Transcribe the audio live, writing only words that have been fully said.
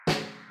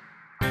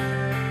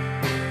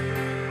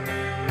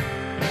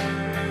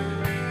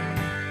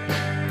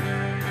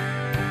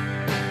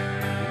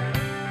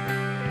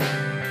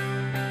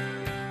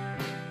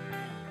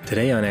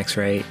Today on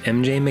X-Ray,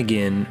 MJ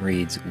McGinn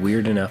reads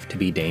Weird Enough to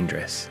Be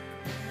Dangerous.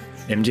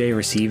 MJ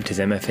received his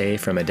MFA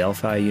from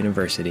Adelphi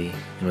University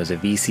and was a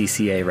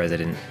VCCA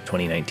resident in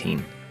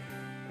 2019.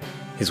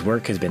 His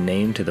work has been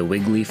named to the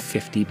Wigleaf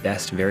 50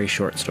 Best Very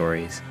Short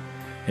Stories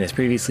and has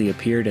previously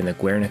appeared in the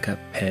Guernica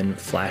Pen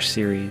Flash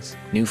series,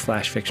 New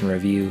Flash Fiction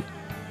Review,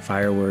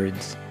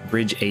 Firewords,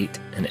 Bridge 8,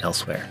 and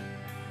elsewhere.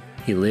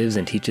 He lives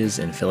and teaches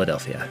in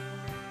Philadelphia.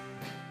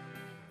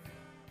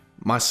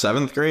 My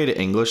 7th grade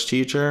English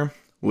teacher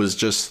was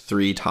just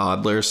 3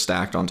 toddlers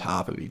stacked on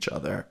top of each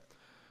other.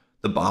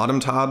 The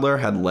bottom toddler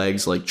had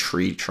legs like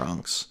tree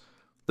trunks.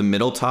 The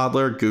middle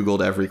toddler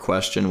Googled every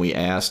question we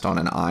asked on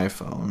an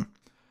iPhone.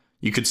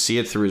 You could see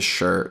it through his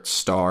shirt,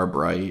 star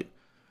bright.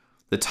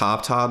 The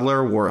top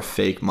toddler wore a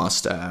fake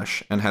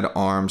mustache and had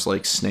arms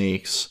like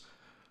snakes.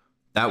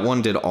 That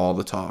one did all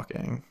the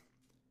talking.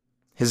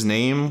 His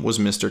name was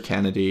Mr.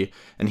 Kennedy,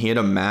 and he had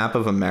a map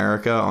of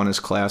America on his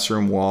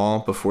classroom wall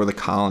before the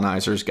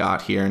colonizers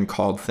got here and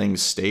called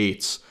things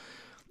states.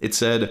 It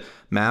said,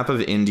 Map of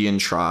Indian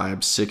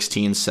Tribes,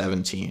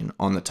 1617,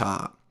 on the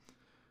top.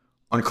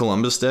 On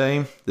Columbus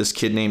Day, this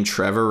kid named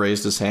Trevor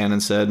raised his hand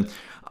and said,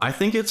 I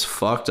think it's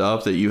fucked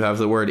up that you have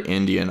the word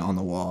Indian on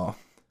the wall.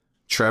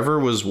 Trevor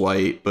was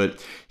white,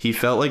 but he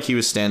felt like he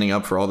was standing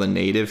up for all the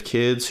native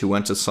kids who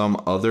went to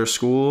some other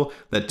school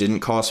that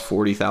didn't cost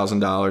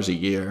 $40,000 a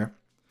year.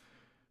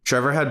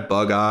 Trevor had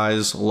bug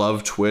eyes,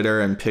 loved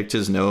Twitter, and picked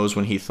his nose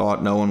when he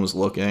thought no one was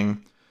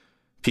looking.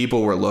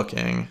 People were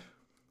looking.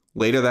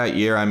 Later that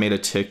year, I made a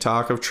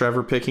TikTok of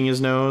Trevor picking his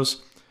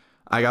nose.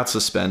 I got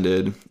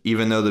suspended,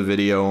 even though the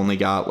video only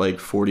got like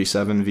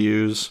 47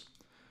 views.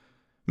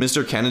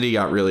 Mr. Kennedy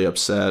got really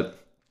upset.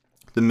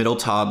 The middle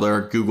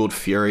toddler Googled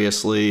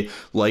furiously,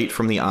 light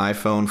from the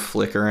iPhone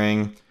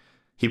flickering.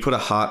 He put a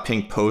hot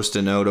pink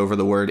Post-it note over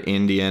the word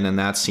Indian, and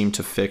that seemed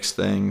to fix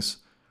things.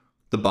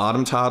 The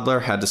bottom toddler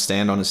had to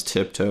stand on his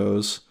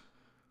tiptoes.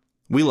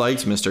 We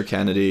liked Mr.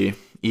 Kennedy,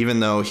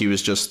 even though he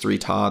was just 3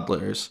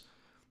 toddlers.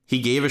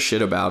 He gave a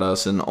shit about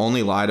us and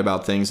only lied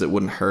about things that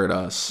wouldn't hurt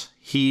us.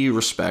 He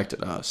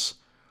respected us.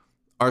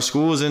 Our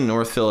school was in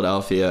North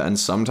Philadelphia, and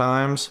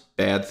sometimes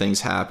bad things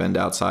happened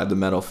outside the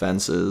metal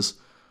fences.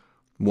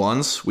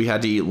 Once, we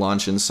had to eat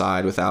lunch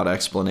inside without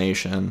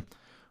explanation.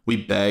 We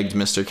begged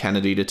Mr.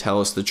 Kennedy to tell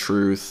us the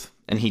truth,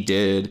 and he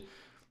did.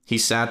 He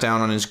sat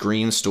down on his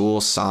green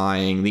stool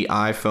sighing, the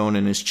iPhone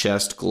in his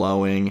chest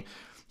glowing.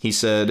 He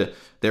said,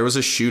 there was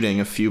a shooting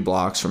a few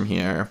blocks from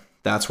here.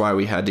 That's why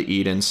we had to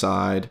eat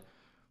inside.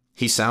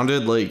 He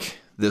sounded like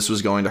this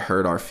was going to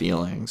hurt our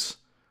feelings.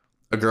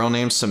 A girl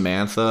named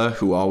Samantha,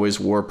 who always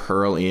wore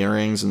pearl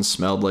earrings and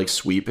smelled like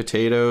sweet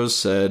potatoes,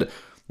 said,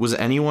 was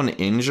anyone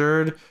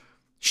injured?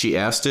 She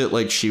asked it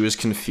like she was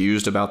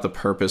confused about the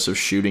purpose of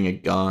shooting a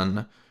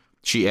gun.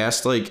 She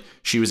asked like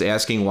she was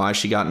asking why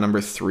she got number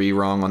 3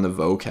 wrong on the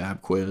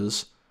vocab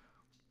quiz.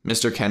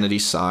 Mr. Kennedy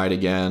sighed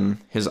again,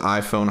 his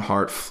iPhone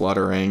heart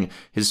fluttering,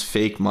 his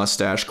fake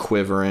mustache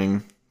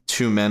quivering.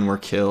 2 men were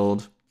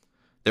killed.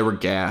 There were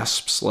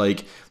gasps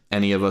like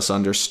any of us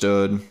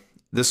understood.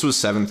 This was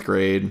 7th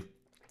grade.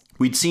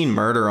 We'd seen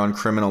murder on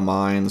Criminal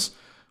Minds.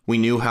 We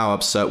knew how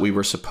upset we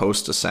were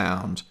supposed to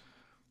sound.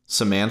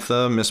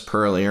 Samantha, Miss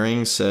Pearl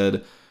Earrings,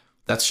 said,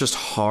 that's just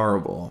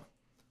horrible.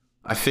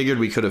 I figured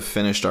we could have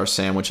finished our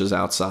sandwiches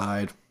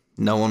outside.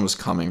 No one was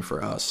coming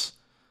for us.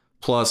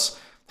 Plus,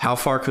 how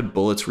far could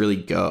bullets really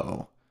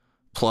go?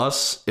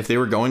 Plus, if they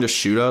were going to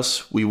shoot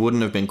us, we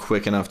wouldn't have been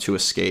quick enough to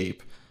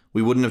escape.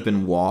 We wouldn't have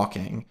been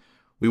walking.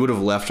 We would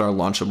have left our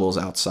Lunchables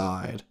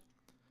outside.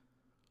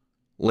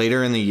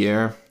 Later in the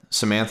year,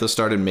 Samantha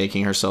started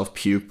making herself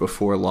puke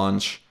before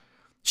lunch.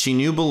 She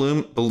knew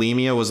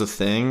bulimia was a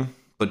thing,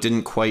 but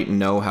didn't quite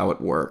know how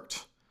it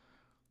worked.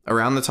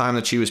 Around the time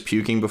that she was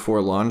puking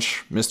before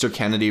lunch, Mr.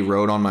 Kennedy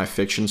wrote on my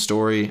fiction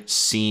story,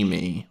 "See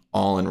me,"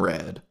 all in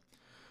red.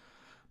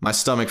 My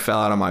stomach fell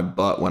out of my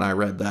butt when I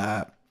read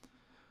that.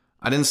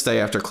 I didn't stay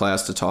after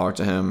class to talk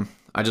to him.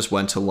 I just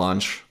went to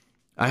lunch.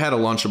 I had a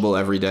Lunchable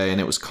every day and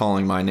it was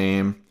calling my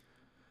name.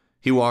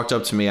 He walked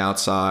up to me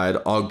outside,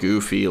 all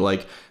goofy,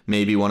 like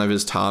maybe one of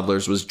his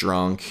toddlers was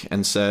drunk,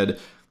 and said,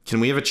 "Can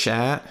we have a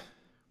chat?"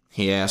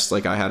 He asked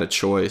like I had a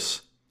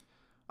choice.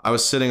 I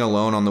was sitting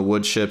alone on the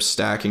wood chips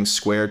stacking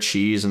square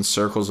cheese and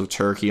circles of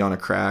turkey on a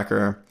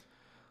cracker.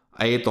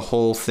 I ate the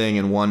whole thing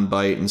in one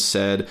bite and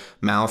said,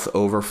 mouth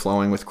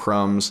overflowing with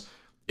crumbs,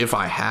 "If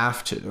I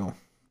have to."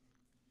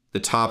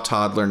 The top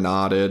toddler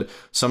nodded.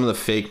 Some of the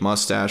fake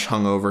mustache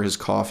hung over his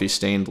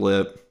coffee-stained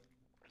lip.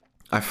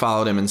 I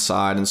followed him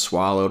inside and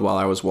swallowed while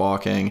I was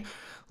walking,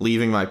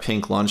 leaving my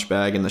pink lunch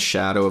bag in the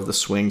shadow of the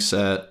swing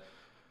set.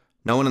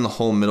 No one in the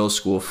whole middle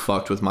school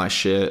fucked with my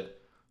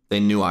shit. They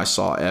knew I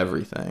saw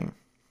everything.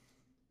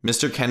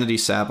 Mr. Kennedy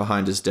sat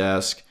behind his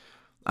desk.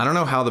 I don't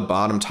know how the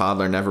bottom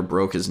toddler never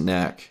broke his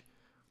neck.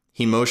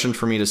 He motioned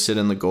for me to sit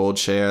in the gold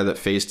chair that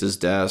faced his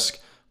desk,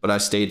 but I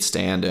stayed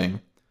standing.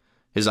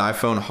 His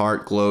iPhone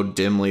heart glowed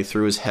dimly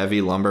through his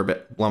heavy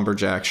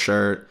lumberjack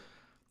shirt.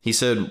 He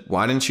said,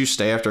 "Why didn't you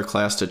stay after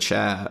class to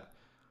chat?"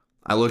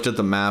 I looked at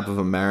the map of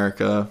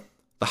America.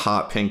 the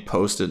hot pink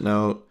post-it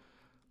note.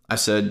 I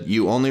said,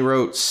 "You only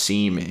wrote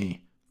see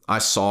me. I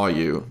saw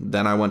you.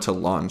 Then I went to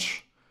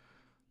lunch."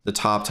 The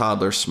top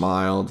toddler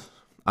smiled.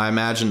 I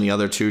imagined the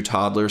other two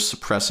toddlers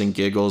suppressing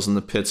giggles in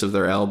the pits of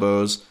their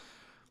elbows.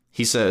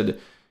 He said,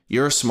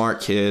 "You're a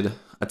smart kid,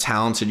 a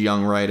talented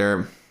young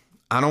writer.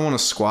 I don't want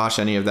to squash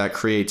any of that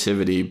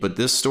creativity, but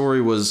this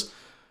story was,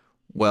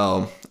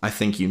 well, I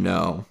think you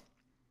know."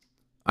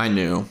 I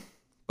knew,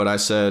 but I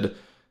said,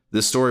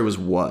 "This story was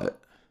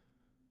what?"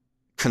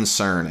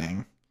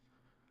 "Concerning."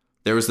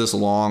 There was this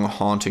long,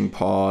 haunting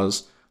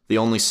pause. The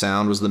only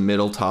sound was the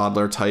middle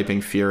toddler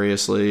typing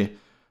furiously.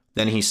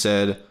 Then he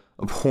said,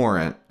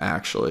 "Abhorrent,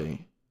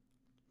 actually."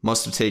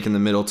 Must have taken the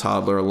middle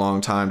toddler a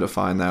long time to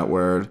find that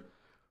word.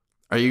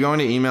 "Are you going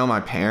to email my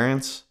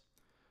parents?"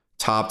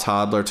 Top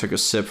toddler took a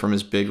sip from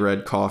his big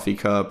red coffee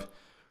cup.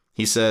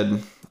 He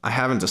said, "I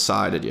haven't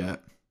decided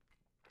yet."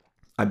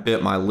 I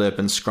bit my lip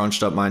and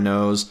scrunched up my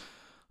nose.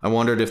 I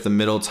wondered if the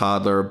middle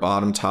toddler or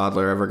bottom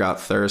toddler ever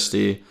got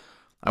thirsty.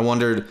 I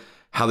wondered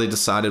how they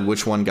decided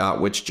which one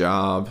got which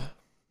job.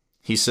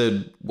 He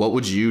said, "What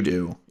would you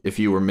do if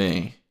you were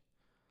me?"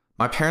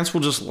 "My parents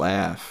will just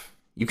laugh.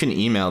 You can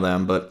email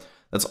them, but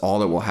that's all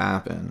that will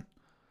happen."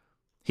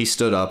 He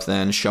stood up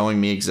then, showing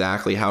me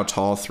exactly how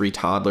tall three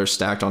toddlers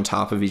stacked on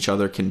top of each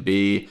other can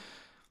be.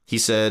 He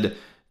said,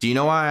 "Do you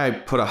know why I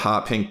put a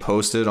hot pink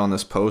post-it on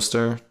this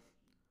poster?"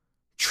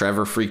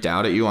 "Trevor freaked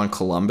out at you on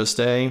Columbus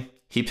Day?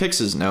 He picks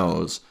his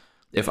nose.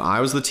 If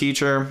I was the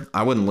teacher,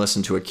 I wouldn't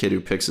listen to a kid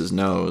who picks his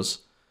nose."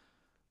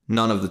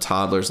 None of the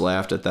toddlers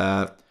laughed at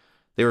that.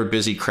 They were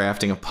busy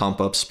crafting a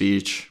pump-up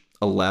speech,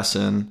 a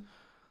lesson.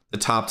 The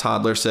top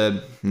toddler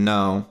said,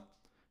 "No,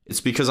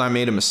 it's because I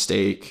made a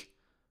mistake.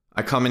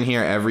 I come in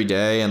here every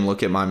day and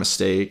look at my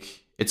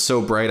mistake. It's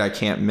so bright I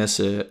can't miss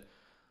it.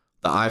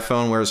 The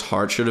iPhone where his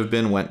heart should have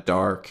been went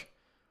dark."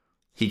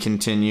 He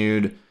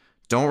continued,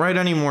 "Don't write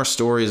any more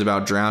stories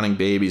about drowning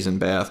babies in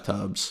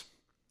bathtubs.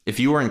 If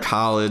you were in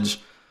college,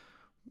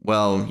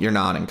 well, you're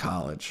not in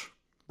college.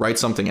 Write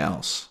something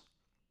else."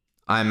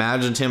 I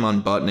imagined him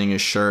unbuttoning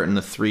his shirt and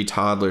the three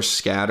toddlers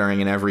scattering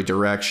in every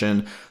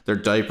direction, their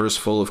diapers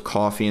full of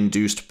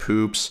coffee-induced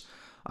poops.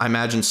 I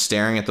imagined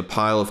staring at the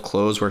pile of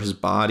clothes where his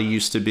body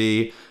used to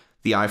be,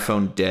 the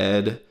iPhone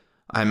dead.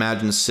 I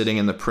imagined sitting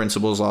in the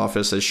principal's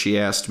office as she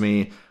asked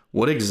me,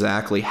 what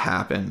exactly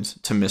happened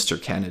to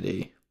Mr.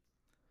 Kennedy?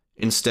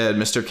 Instead,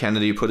 Mr.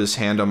 Kennedy put his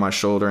hand on my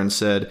shoulder and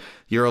said,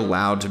 "You're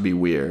allowed to be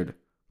weird,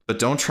 but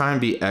don't try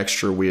and be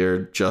extra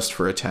weird just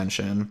for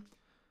attention."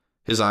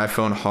 His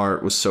iPhone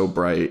heart was so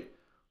bright,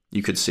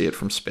 you could see it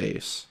from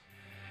space.